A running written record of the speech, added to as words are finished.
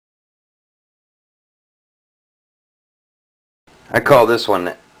I call this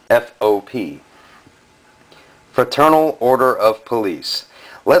one F.O.P. Fraternal Order of Police.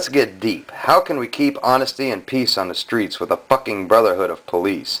 Let's get deep. How can we keep honesty and peace on the streets with a fucking brotherhood of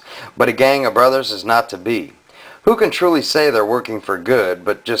police? But a gang of brothers is not to be. Who can truly say they're working for good,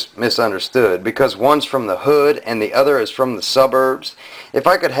 but just misunderstood, because one's from the hood and the other is from the suburbs? If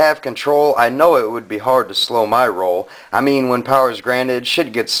I could have control, I know it would be hard to slow my roll. I mean, when power's granted,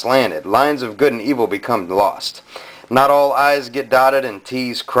 shit gets slanted. Lines of good and evil become lost. Not all I's get dotted and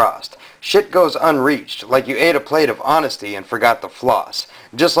T's crossed. Shit goes unreached, like you ate a plate of honesty and forgot to floss.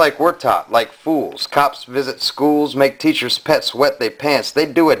 Just like we're taught, like fools. Cops visit schools, make teachers' pets wet they pants. They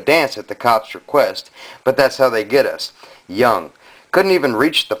do a dance at the cops' request, but that's how they get us. Young. Couldn't even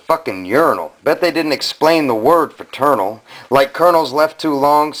reach the fucking urinal. Bet they didn't explain the word fraternal. Like kernels left too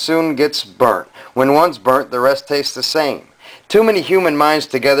long, soon gets burnt. When one's burnt, the rest tastes the same. Too many human minds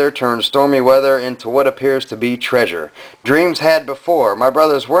together turn stormy weather into what appears to be treasure. Dreams had before. My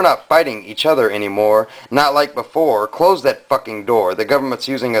brothers, we're not fighting each other anymore. Not like before. Close that fucking door. The government's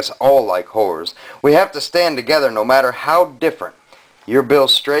using us all like whores. We have to stand together no matter how different. Your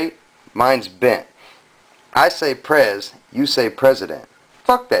bill's straight, mine's bent. I say prez, you say president.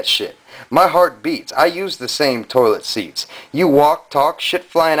 Fuck that shit. My heart beats. I use the same toilet seats. You walk, talk, shit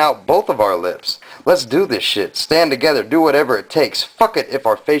flying out both of our lips. Let's do this shit. Stand together, do whatever it takes. Fuck it if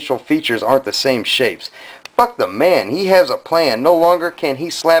our facial features aren't the same shapes. Fuck the man. He has a plan. No longer can he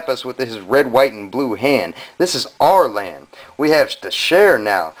slap us with his red, white, and blue hand. This is our land. We have to share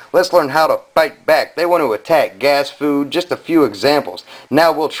now. Let's learn how to fight back. They want to attack, gas, food, just a few examples.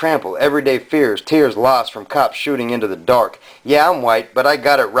 Now we'll trample everyday fears, tears lost from cops shooting into the dark. Yeah, I'm white, but I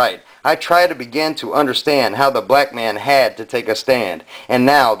got it right. I try to begin to understand how the black man had to take a stand, and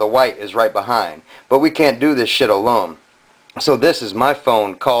now the white is right behind. But we can't do this shit alone. So this is my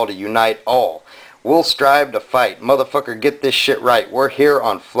phone call to unite all. We'll strive to fight. Motherfucker, get this shit right. We're here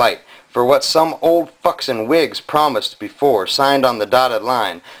on flight. For what some old fucks in wigs promised before, signed on the dotted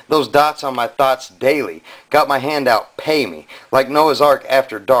line. Those dots on my thoughts daily. Got my hand out, pay me. Like Noah's Ark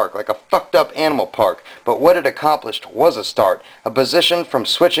after dark, like a fucked up animal park. But what it accomplished was a start. A position from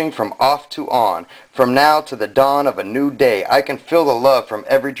switching from off to on. From now to the dawn of a new day, I can feel the love from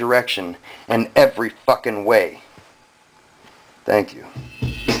every direction and every fucking way. Thank you.